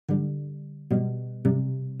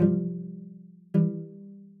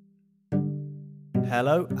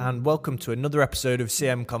Hello and welcome to another episode of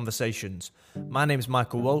CM Conversations. My name is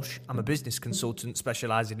Michael Walsh. I'm a business consultant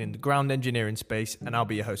specialising in the ground engineering space, and I'll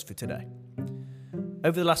be your host for today.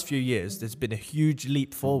 Over the last few years, there's been a huge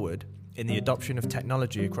leap forward in the adoption of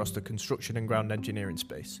technology across the construction and ground engineering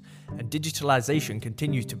space, and digitalisation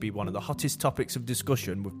continues to be one of the hottest topics of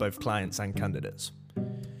discussion with both clients and candidates.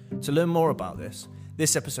 To learn more about this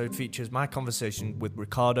episode features my conversation with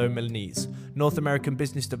Ricardo Milanese, North American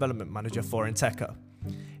Business Development Manager for Inteco.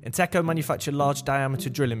 Inteco manufacture large diameter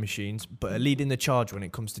drilling machines, but are leading the charge when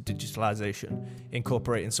it comes to digitalisation,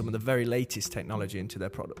 incorporating some of the very latest technology into their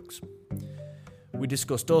products. We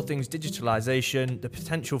discussed all things digitalisation, the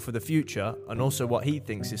potential for the future, and also what he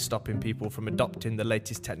thinks is stopping people from adopting the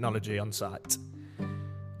latest technology on site.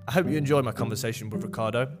 I hope you enjoy my conversation with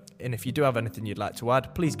Ricardo, and if you do have anything you'd like to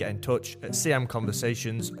add, please get in touch at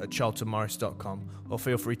cmconversations@charltonmorris.com or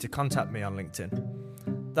feel free to contact me on LinkedIn.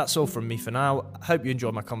 That's all from me for now. I hope you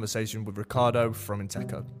enjoyed my conversation with Ricardo from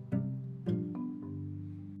Inteco.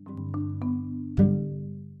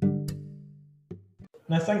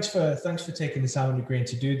 Now, thanks for taking the time and agreeing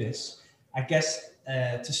to do this. I guess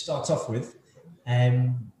to start off with,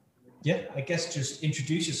 just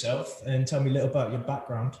introduce yourself and tell me a little about your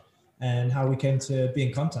background and how we came to be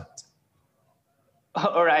in contact.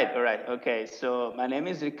 All right. Okay, so my name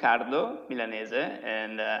is Ricardo Milanese,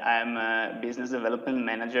 and I'm a business development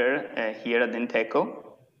manager here at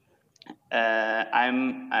Inteco.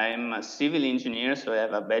 I'm a civil engineer, so I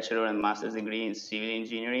have a bachelor and master's degree in civil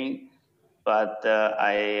engineering, but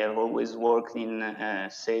I have always worked in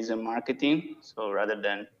sales and marketing, so rather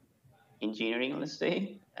than engineering, let's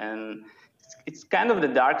say, and it's kind of the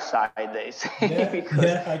dark side, they say, because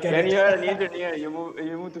I get when it. you're an engineer, you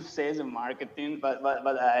move to sales and marketing, but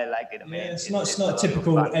I like it. I mean, it's not a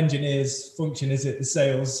typical engineer's function, is it? The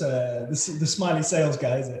sales, the smiley sales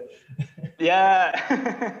guy, is it? Yeah.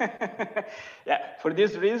 For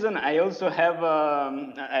this reason, I also have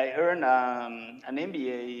I earned an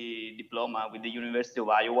MBA diploma with the University of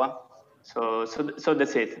Iowa. So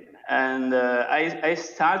that's it. And I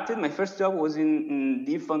started, my first job was in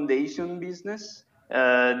the foundation business.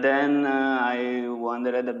 Then I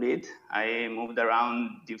wandered a bit. I moved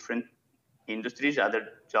around different industries,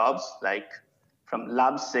 other jobs, like from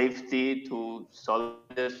lab safety to solid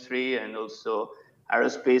industry and also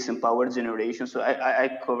aerospace and power generation. So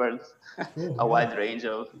I covered a wide range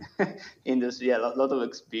of industry, a lot of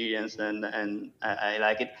experience, and I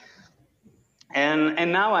like it.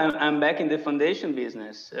 And now I'm back in the foundation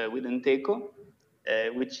business with Inteco,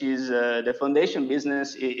 which is the foundation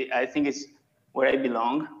business. I think it's where I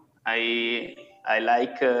belong. I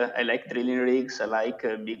like drilling rigs. I like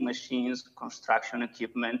big machines, construction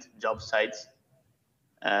equipment, job sites.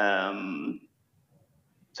 So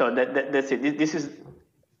that's it. This is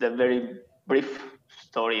the very brief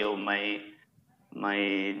story of my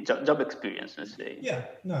job experience, let's say. Yeah,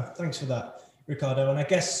 no, thanks for that, Ricardo. And I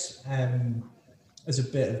guess as a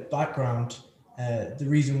bit of background, the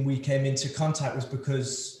reason we came into contact was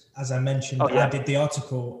because, as I mentioned, I did the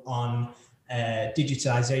article on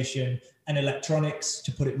digitization and electronics,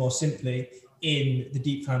 to put it more simply, in the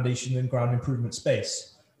deep foundation and ground improvement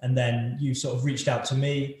space. And then you sort of reached out to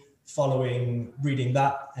me following reading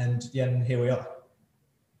that, and here we are.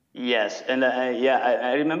 Yes, and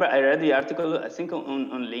I remember I read the article, I think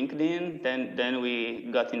on LinkedIn. Then we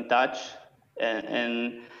got in touch,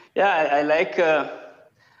 and I like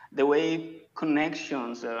the way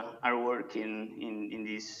connections are working in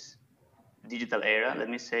this digital era. Let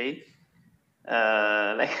me say,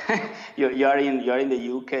 like you're in the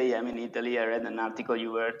UK. I'm in Italy. I read an article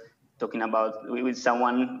you were talking about with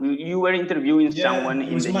someone. You were interviewing someone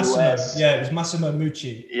in the US. Yeah, it was Massimo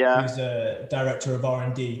Mucci. Yeah, who's a director of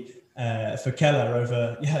R&D for Keller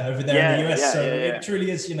over there in the US. It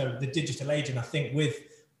truly is, the digital age, and I think with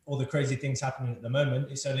all the crazy things happening at the moment,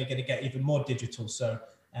 it's only going to get even more digital. So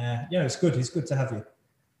it's good. It's good to have you.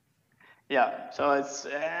 Yeah, so it's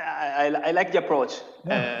I like the approach.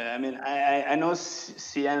 I mean, I know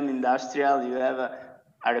CM Industrial, you have a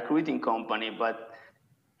recruiting company, but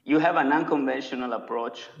you have an unconventional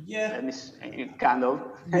approach. Yeah. Kind of.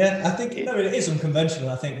 Yeah, I think it is unconventional.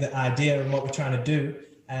 I think the idea and what we're trying to do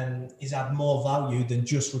is add more value than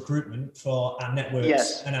just recruitment for our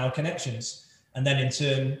networks and our connections. And then in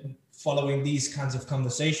turn, following these kinds of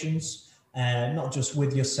conversations, not just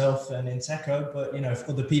with yourself and Inteco, but if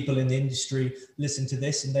other people in the industry listen to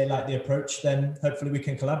this and they like the approach, then hopefully we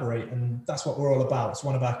can collaborate. And that's what we're all about. It's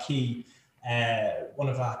one of our key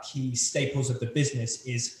staples of the business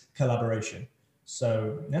is collaboration.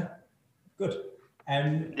 So good.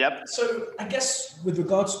 Yep. So I guess with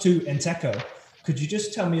regards to Inteco, Could you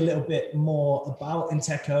just tell me a little bit more about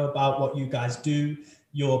Enteco, about what you guys do,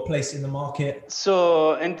 your place in the market?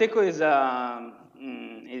 So Enteco is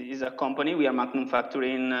a company. We are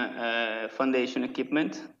manufacturing foundation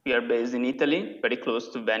equipment. We are based in Italy, very close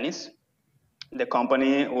to Venice. The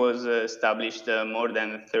company was established more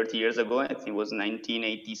than 30 years ago. I think it was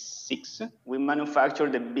 1986. We manufacture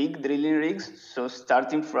the big drilling rigs, so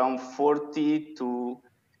starting from 40 to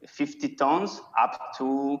 50 tons up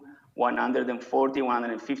to 140,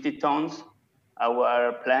 150 tons.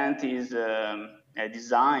 Our plant is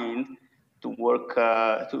designed to work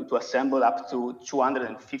to assemble up to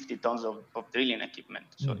 250 tons of drilling equipment.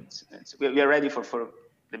 So we are ready for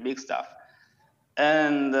the big stuff.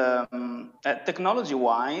 And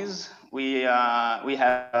technology-wise, we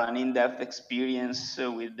have an in-depth experience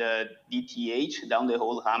with the DTH, down the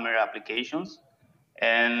hole hammer applications,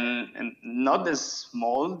 and not the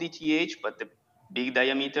small DTH, but the big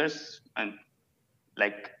diameters, and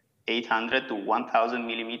like 800 to 1,000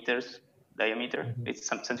 millimeters diameter. Mm-hmm. It's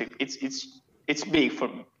something. It's big for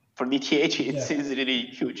DTH. It's really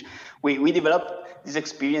huge. We developed this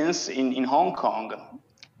experience in Hong Kong.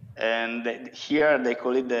 And here they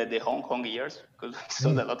call it the Hong Kong years, because we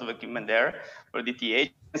sold a lot of equipment there for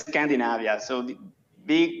DTH. Scandinavia, so the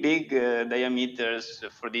big diameters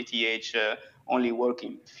for DTH only work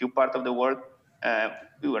in few parts of the world.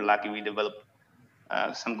 We were lucky; we developed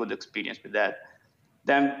some good experience with that.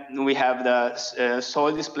 Then we have the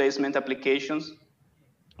soil displacement applications.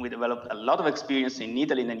 We developed a lot of experience in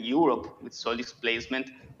Italy and Europe with soil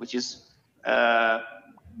displacement, which is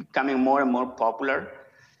becoming more and more popular.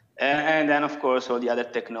 And then, of course, all the other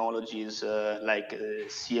technologies like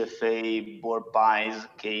CFA, bore pies,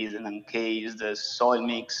 cased and uncased, soil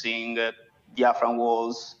mixing, diaphragm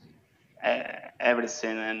walls,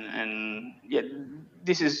 everything. And yeah,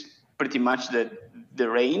 this is pretty much the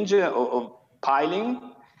range of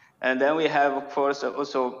piling. And then we have, of course,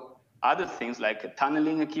 also other things like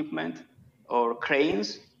tunneling equipment or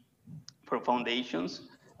cranes for foundations.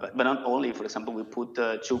 But not only. For example, we put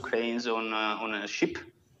 2 cranes on a ship.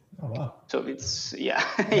 Oh, wow. So it's, so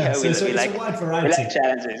it's a wide variety. We like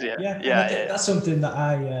challenges, That's something that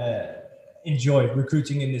I enjoy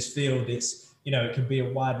recruiting in this field. It's, it can be a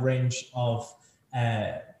wide range of,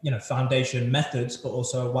 foundation methods, but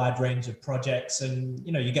also a wide range of projects. And,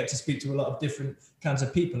 you get to speak to a lot of different kinds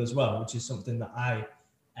of people as well, which is something that I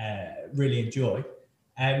really enjoy.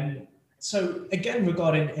 So again,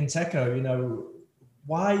 regarding Enteco,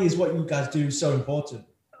 why is what you guys do so important?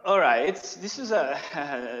 All right, this is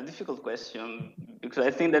a difficult question, because I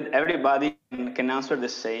think that everybody can answer the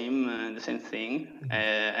same thing.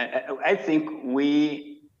 I think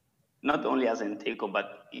we, not only as Enteco,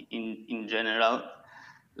 but in general,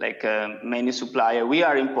 like many suppliers, we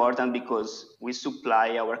are important because we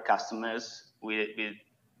supply our customers with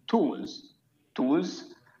tools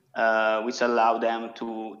which allow them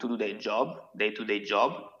to do their job, day-to-day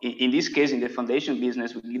job. In this case, in the foundation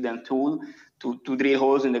business, we give them tool to drill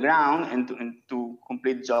holes in the ground and to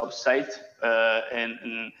complete job site.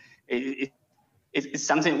 And it's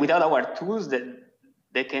something, without our tools, that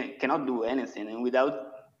they cannot do anything. And without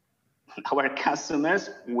our customers,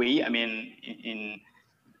 in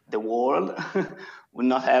the world, would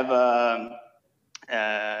not have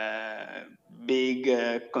big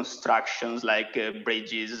constructions like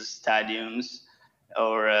bridges, stadiums,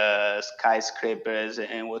 or skyscrapers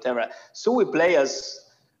and whatever. So we play a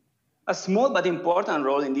small but important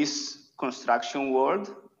role in this construction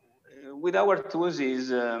world. With our tools is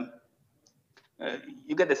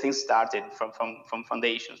you get the things started from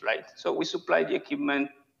foundations, right? So we supply the equipment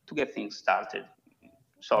to get things started,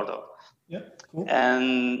 sort of. Yeah, cool.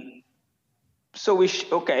 And so we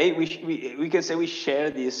can say we share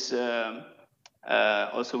this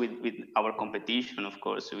also with our competition. Of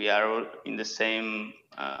course, we are all in the same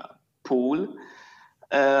pool.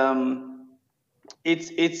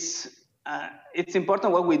 It's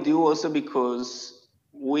important what we do also because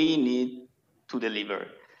we need to deliver.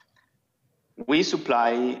 We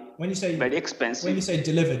supply very expensive. When you say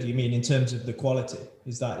delivered, you mean in terms of the quality?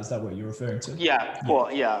 Is that what you're referring to?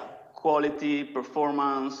 Yeah. Quality,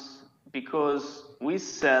 performance, because we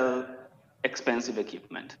sell expensive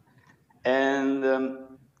equipment. And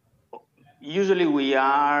usually we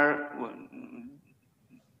are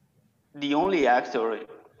the only actor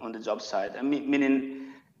on the job site. Meaning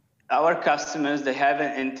our customers, they have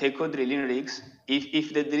an Enteco drilling rigs.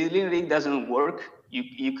 If the drilling rig doesn't work,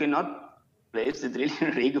 you cannot place the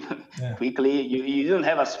drilling rig quickly. You don't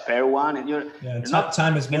have a spare one, and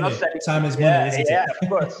time is money. Time is money, isn't it? Yeah, of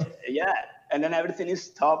course. Yeah, and then everything is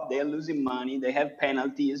stopped. They are losing money. They have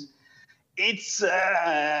penalties. it's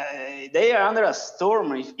they are under a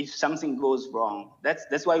storm if something goes wrong.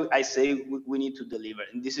 That's why I say we need to deliver,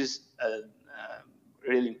 and this is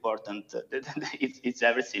really important. It's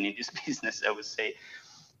everything in this business, I would say,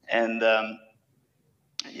 and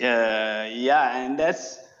and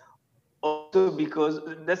that's also because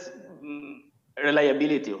that's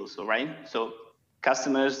reliability also, right? So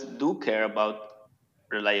customers do care about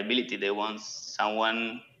reliability. They want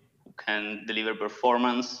someone who can deliver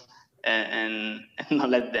performance and not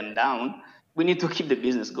let them down. We need to keep the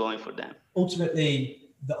business going for them. Ultimately,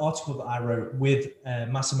 the article that I wrote with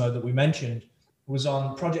Massimo that we mentioned was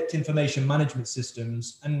on project information management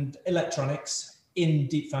systems and electronics in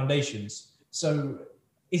deep foundations. So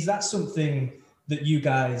is that something that you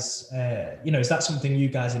guys, is that something you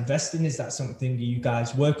guys invest in? Is that something you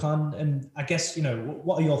guys work on? And I guess,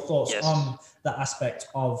 what are your thoughts on that aspect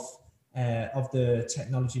of the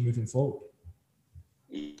technology moving forward?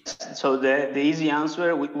 So the easy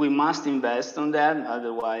answer, we must invest on that,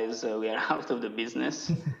 otherwise we are out of the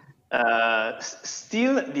business.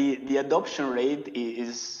 Still, the adoption rate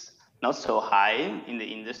is not so high in the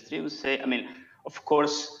industry, I would say. I mean, of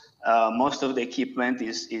course, most of the equipment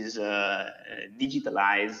is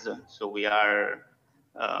digitalized, so we are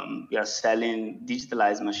selling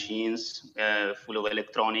digitalized machines full of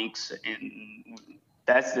electronics, and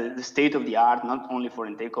that's the state of the art, not only for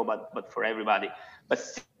Inteco but for everybody. But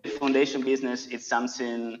still, the foundation business is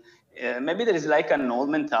something. Maybe there is like an old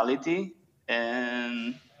mentality,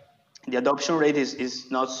 and the adoption rate is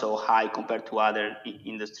not so high compared to other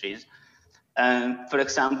industries. And for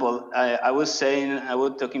example, I was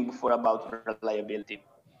talking before about reliability.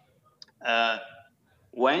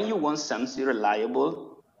 When you want something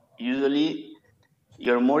reliable, usually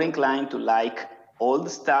you're more inclined to like old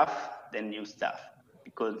stuff than new stuff,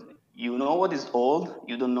 because you know what is old,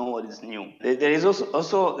 you don't know what is new. There is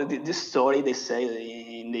also this story they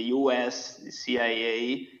say in the US, the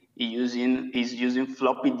CIA is using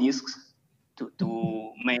floppy disks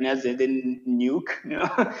to manage the nuke,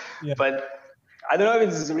 Yeah. But I don't know if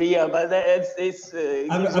it's real, but it's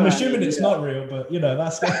I'm assuming it's not real, but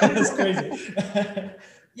that's crazy.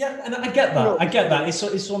 Yeah, and I get that.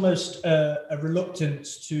 It's almost a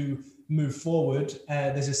reluctance to move forward.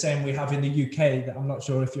 There's a saying we have in the UK that I'm not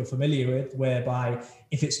sure if you're familiar with, whereby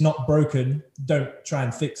if it's not broken, don't try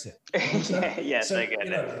and fix it. Yes, so, I get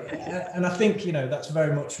it. And I think that's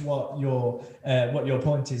very much what your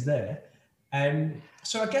point is there.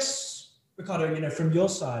 So I guess, Riccardo, from your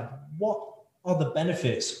side, what are the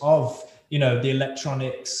benefits of the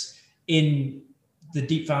electronics in the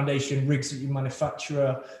deep foundation rigs that you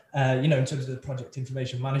manufacture, in terms of the project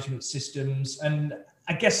information management systems? And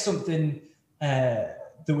I guess something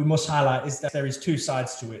that we must highlight is that there is two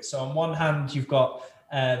sides to it. So on one hand, you've got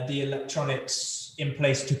the electronics in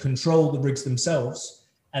place to control the rigs themselves,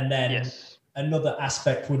 and then another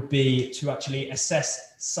aspect would be to actually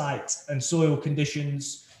assess site and soil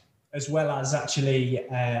conditions, as well as actually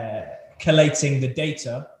collating the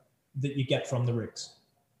data that you get from the rigs.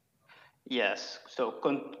 Yes, so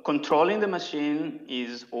controlling the machine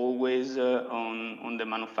is always on the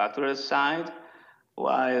manufacturer's side,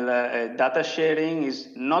 while data sharing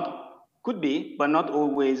could be, but not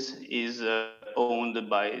always is owned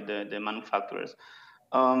by the manufacturers.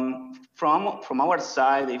 From our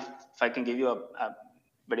side, if I can give you a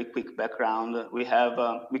very quick background, we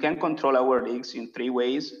can control our rigs in three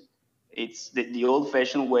ways. It's the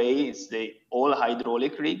old-fashioned way. It's the all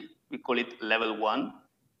hydraulic rig. We call it level 1.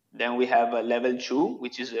 Then we have a level 2,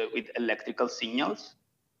 which is with electrical signals.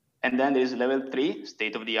 And then there is level 3,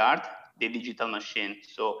 state-of-the-art, the digital machine.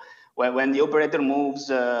 So when the operator moves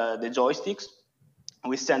the joysticks,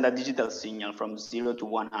 we send a digital signal from 0 to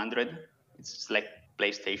 100. It's like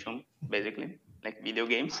PlayStation, basically, like video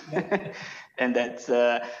games. And that's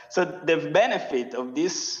so the benefit of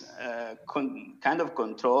this kind of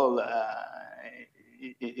control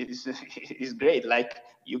is great. Like,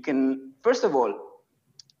 you can, first of all,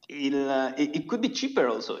 it could be cheaper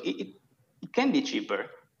also. It can be cheaper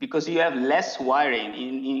because you have less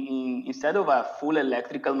wiring. Instead of a full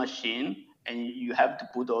electrical machine and you have to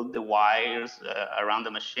put all the wires around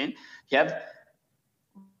the machine, you have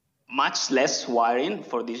much less wiring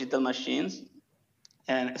for digital machines.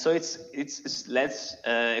 And so it's less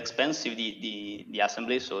expensive, the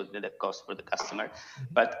assembly, so the cost for the customer.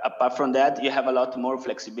 But apart from that, you have a lot more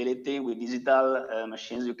flexibility. With digital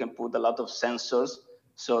machines, you can put a lot of sensors.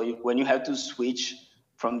 So when you have to switch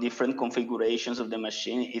from different configurations of the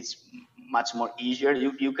machine, it's much more easier.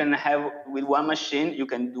 You can have, with one machine, you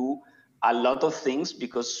can do a lot of things,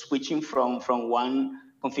 because switching from one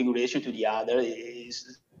configuration to the other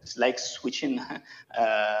is like switching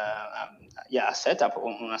a setup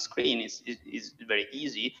on a screen is very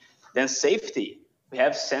easy. Then safety. We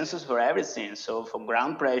have sensors for everything. So for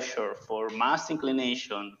ground pressure, for mast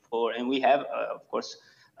inclination, and we have, of course,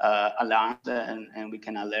 alarms, and we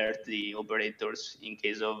can alert the operators in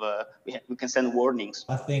case of, we can send warnings.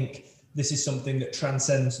 I think this is something that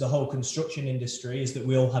transcends the whole construction industry, is that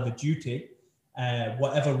we all have a duty,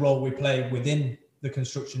 whatever role we play within the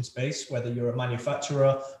construction space, whether you're a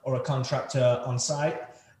manufacturer or a contractor on site,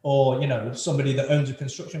 or, you know, somebody that owns a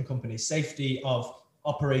construction company. Safety of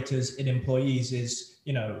operators and employees is,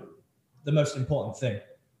 you know, the most important thing.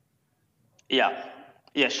 Yeah,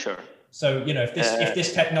 sure. So, you know, if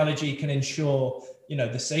this technology can ensure, you know,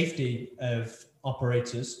 the safety of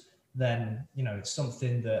operators, then, you know, it's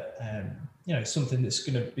something that, you know, something that's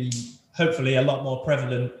going to be hopefully a lot more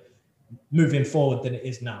prevalent moving forward than it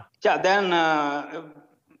is now. Yeah, then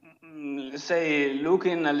say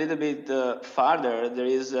looking a little bit farther, there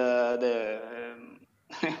is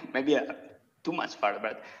maybe too much farther,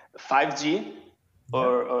 but 5G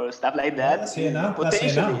or stuff like that. That's here now.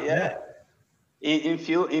 Potentially, yeah. In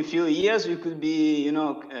few years, you could be, you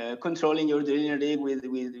know, controlling your drilling rig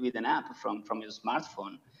with an app from your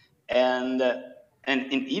smartphone, and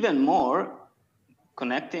even more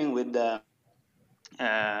connecting with the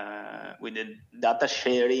data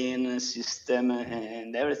sharing system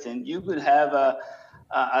and everything. You could have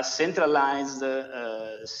a centralized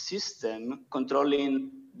system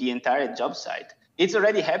controlling the entire job site. It's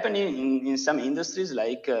already happening in some industries,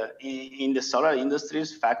 like in the solar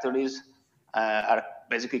industries. Factories are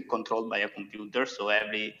basically controlled by a computer. So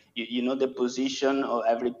you know the position of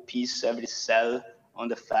every piece, every cell on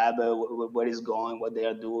the fab, where it's going, what they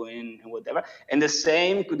are doing, and whatever. And the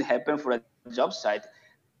same could happen for a job site.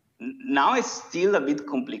 Now it's still a bit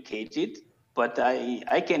complicated, but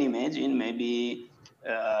I can imagine maybe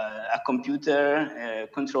a computer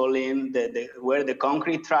controlling where the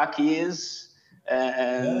concrete truck is.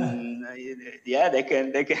 And they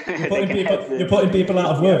can. You're putting people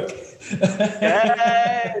out of work.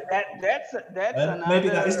 That's another, maybe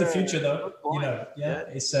that is the future, though. You know,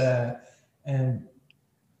 it's and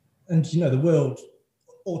you know, the world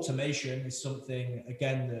automation is something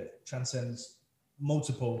again that transcends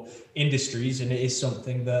multiple industries, and it is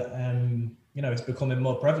something that you know, it's becoming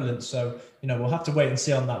more prevalent. So, you know, we'll have to wait and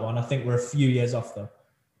see on that one. I think we're a few years off, though.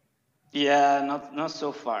 Yeah, not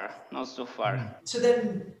so far. So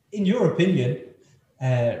then, in your opinion,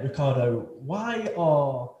 Ricardo, why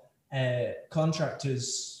are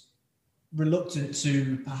contractors reluctant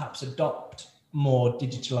to perhaps adopt more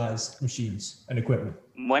digitalized machines and equipment?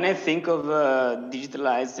 When I think of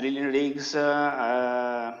digitalized drilling rigs,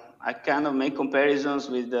 I kind of make comparisons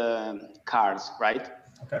with cars, right?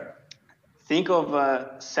 Okay. Think of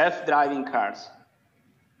self-driving cars.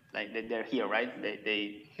 Like they're here, right?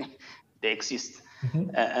 They exist.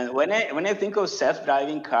 Mm-hmm. And when I think of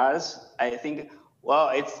self-driving cars, I think,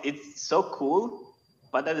 well, it's so cool,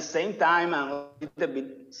 but at the same time, I'm a little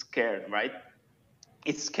bit scared, right?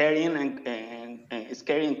 It's scary and it's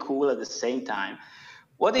scary and cool at the same time.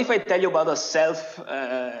 What if I tell you about a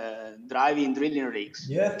self-driving drilling rigs?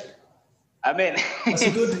 Yeah. I mean,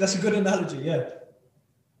 that's a good analogy. Yeah.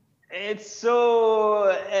 It's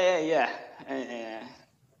so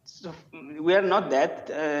so we are not that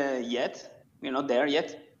yet. We're not there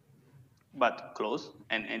yet, but close,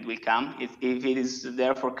 and it will come. If it is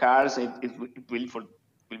there for cars, it will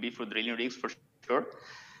be for drilling rigs for sure.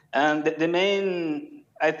 And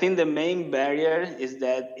I think the main barrier is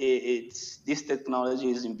that this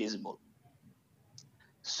technology is invisible.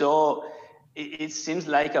 So it seems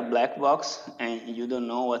like a black box, and you don't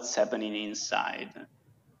know what's happening inside.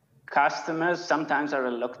 Customers sometimes are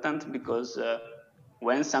reluctant because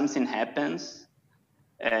when something happens,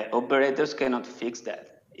 operators cannot fix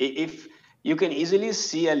that. If you can easily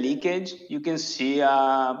see a leakage, you can see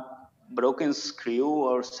a broken screw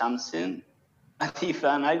or something. But if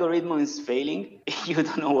an algorithm is failing, you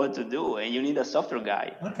don't know what to do, and you need a software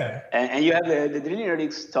guy. Okay. And you have the drilling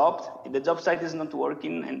rig stopped, the job site is not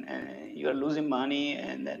working, and you are losing money,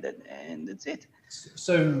 and that's it.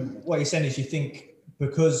 So what you're saying is, you think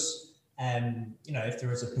because you know, if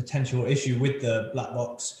there is a potential issue with the black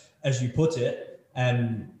box, as you put it,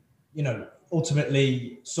 you know,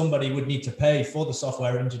 ultimately somebody would need to pay for the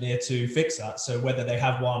software engineer to fix that. So whether they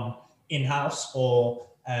have one in-house or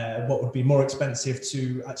what would be more expensive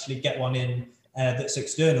to actually get one in that's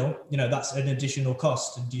external, you know, that's an additional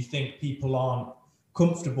cost. And do you think people aren't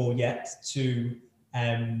comfortable yet to,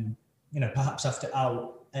 you know, perhaps have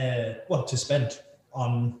to spend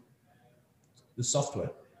on the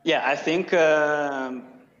software? Yeah, I think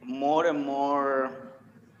more and more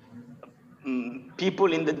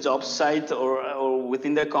people in the job site or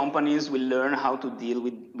within the companies will learn how to deal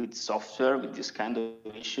with software, with this kind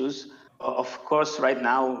of issues. Of course, right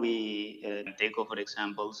now we take over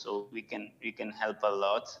example, so we can help a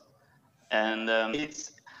lot, and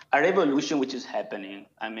it's a revolution which is happening.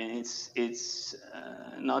 I mean, it's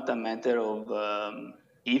not a matter of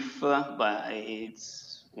if, but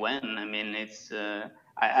it's when. I mean, it's.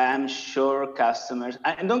 I am sure customers,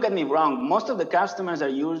 and don't get me wrong, most of the customers are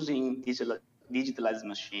using digitalized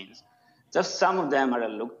machines. Just some of them are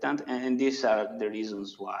reluctant, and these are the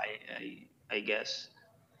reasons why, I guess.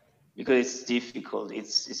 Because it's difficult.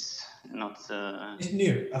 It's not. It's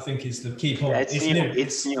new, I think, is the key point. Yeah, it's new.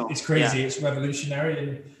 It's new. It's crazy. Yeah. It's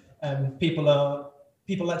revolutionary, and people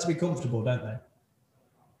like to be comfortable, don't they?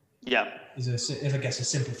 Yeah. Is I guess a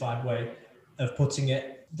simplified way of putting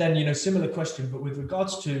it. Then similar question, but with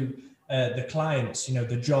regards to the clients,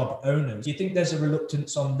 the job owners, do you think there's a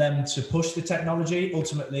reluctance on them to push the technology?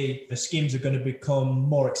 Ultimately, the schemes are going to become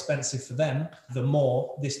more expensive for them the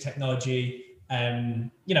more this technology. In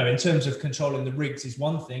terms of controlling the rigs is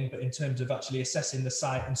one thing, but in terms of actually assessing the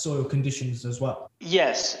site and soil conditions as well.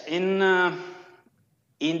 Yes, in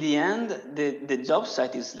the end, the job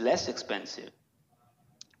site is less expensive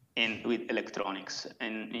with electronics,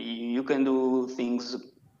 and you can do things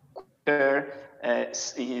quicker.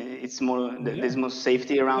 It's more there's more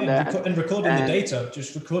safety around that. And recording the data,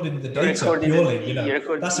 just recording the data purely.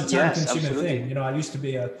 That's a time-consuming thing. I used to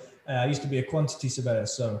be a quantity surveyor,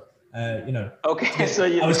 so. Okay, so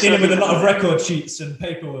I was dealing with a lot of record sheets and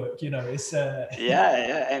paperwork. It's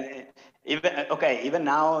and even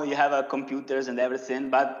now you have computers and everything.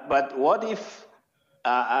 But what if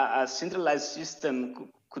a centralized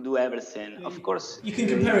system could do everything? Of course, you can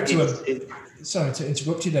compare it to sorry to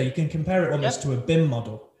interrupt you there. You can compare it almost to a BIM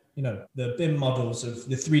model. The BIM models of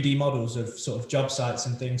the 3D models of sort of job sites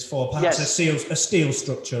and things for perhaps a steel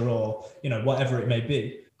structure or whatever it may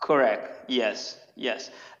be. Correct. Yes.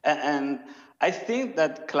 And I think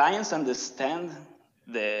that clients understand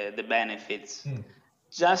the benefits.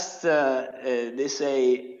 Just they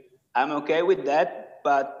say, I'm okay with that,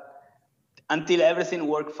 but until everything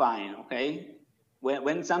works fine, okay?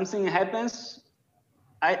 When something happens,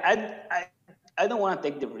 I don't want to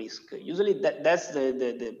take the risk. Usually that's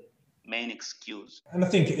the main excuse. And I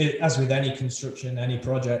think as with any construction, any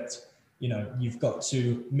project, you've got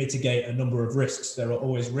to mitigate a number of risks. There are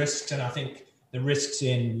always risks, and I think the risks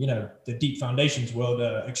in, the deep foundations world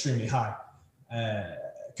are extremely high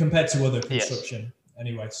compared to other construction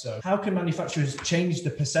anyway. So how can manufacturers change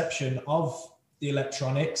the perception of the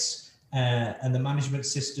electronics and the management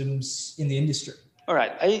systems in the industry? All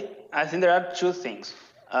right. I think there are two things.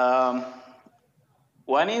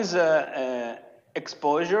 One is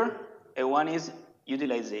exposure and one is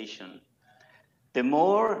utilization. The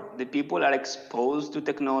more the people are exposed to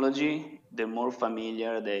technology, the more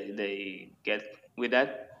familiar they get with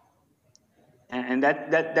that, and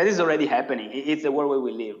that is already happening. It's the world where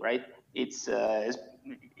we live, right? It's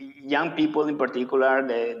young people in particular.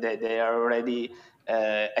 They are already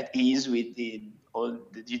at ease with all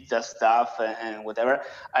the digital stuff and whatever.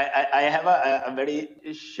 I have a very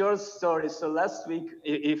short story. So last week,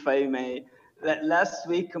 if I may, last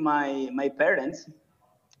week my parents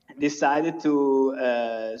decided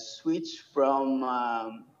to switch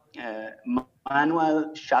from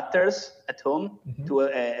manual shutters at home to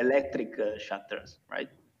electric shutters, right?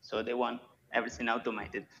 So they want everything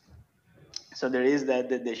automated. So there is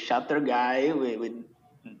the shutter guy with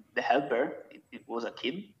the helper. It was a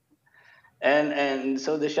kid, and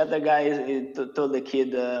so the shutter guy told the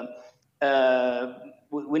kid,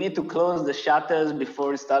 we need to close the shutters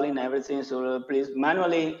before installing everything. So please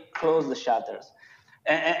manually close the shutters.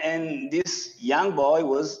 And this young boy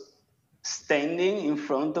was standing in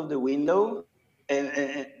front of the window,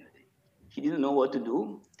 and he didn't know what to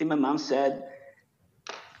do. Then my mom said,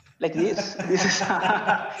 like this.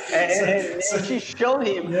 And she showed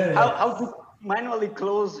him how to manually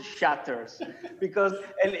close shutters.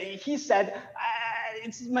 And he said,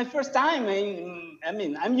 it's my first time. I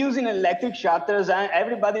mean, I'm using electric shutters.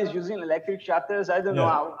 Everybody's using electric shutters. I don't know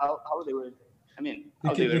how they were. I mean,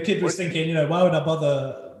 the kid was thinking, why would I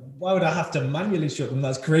bother? Why would I have to manually shut them?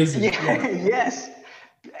 That's crazy. Yes.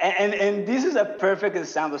 And this is a perfect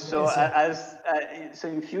example. So so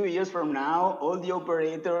in a few years from now, all the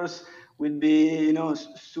operators will be,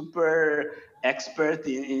 super expert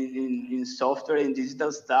in software and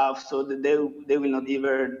digital stuff, so that they will not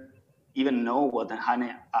even know what a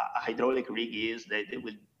hydraulic rig is. They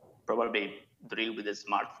will probably drill with a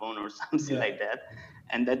smartphone or something like that.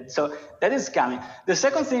 And that is coming. The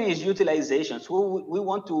second thing is utilization. So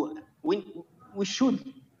we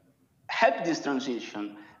should help this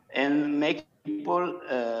transition and make people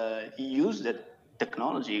use the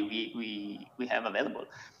technology we have available.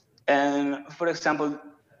 And for example,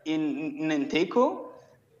 in Enteco,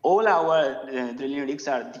 all our drilling rigs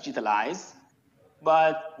are digitalized,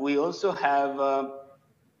 but we also have,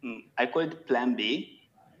 I call it Plan B.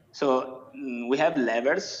 So we have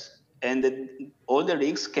levers, and all the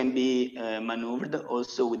rigs can be maneuvered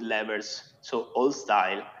also with levers, so old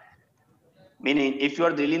style. Meaning, if you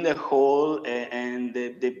are drilling the hole and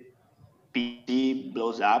the PC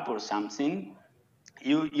blows up or something,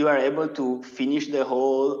 you are able to finish the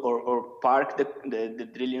hole or park the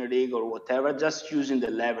drilling rig or whatever just using the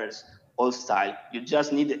levers, old style. You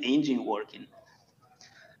just need the engine working.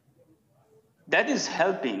 That is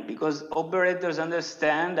helping because operators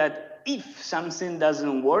understand that if something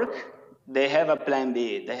doesn't work, they have a plan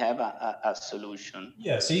B. They have a solution.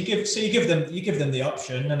 Yeah. So you give them the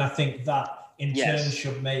option, and I think that in turn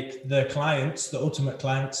should make the clients, the ultimate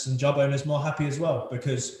clients and job owners, more happy as well,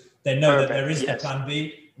 because they know that there is the plan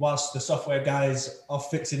B. Whilst the software guys are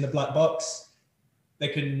fixing the black box, they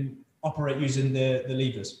can operate using the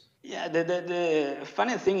levers. Yeah. The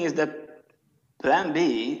funny thing is that plan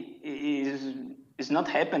B is not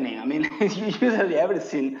happening. I mean, usually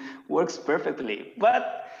everything works perfectly,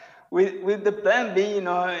 but with the plan B,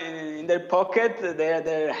 in their pocket,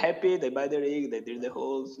 they're happy. They buy the rig, they drill the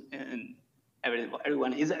holes, and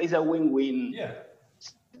everyone is a win-win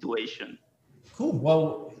situation. Cool.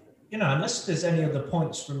 Well, unless there's any other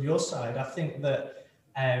points from your side, I think that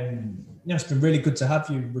it's been really good to have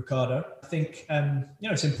you, Riccardo. I think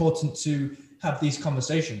it's important to have these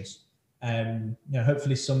conversations.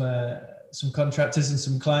 Hopefully some contractors and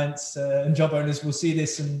some clients and job owners will see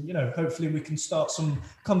this, and hopefully we can start some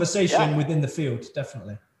conversation within the field.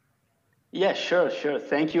 Definitely. Yeah, sure.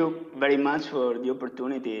 Thank you very much for the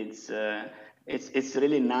opportunity. It's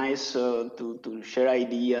really nice to share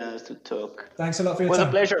ideas, to talk. Thanks a lot for your time. It was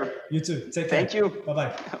a pleasure. You too. Take care. Thank you.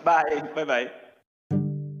 Bye-bye. Bye.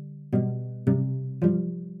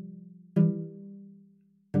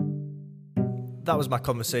 That was my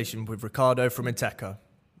conversation with Riccardo from Enteco.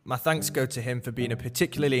 My thanks go to him for being a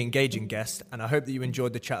particularly engaging guest, and I hope that you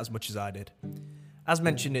enjoyed the chat as much as I did. As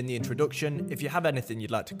mentioned in the introduction, if you have anything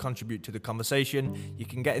you'd like to contribute to the conversation, you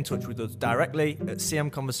can get in touch with us directly at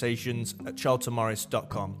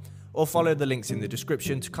cmconversations@charltonmorris.com or follow the links in the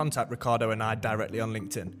description to contact Riccardo and I directly on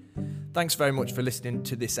LinkedIn. Thanks very much for listening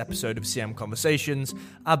to this episode of CM Conversations.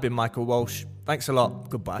 I've been Michael Walsh. Thanks a lot.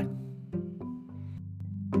 Goodbye.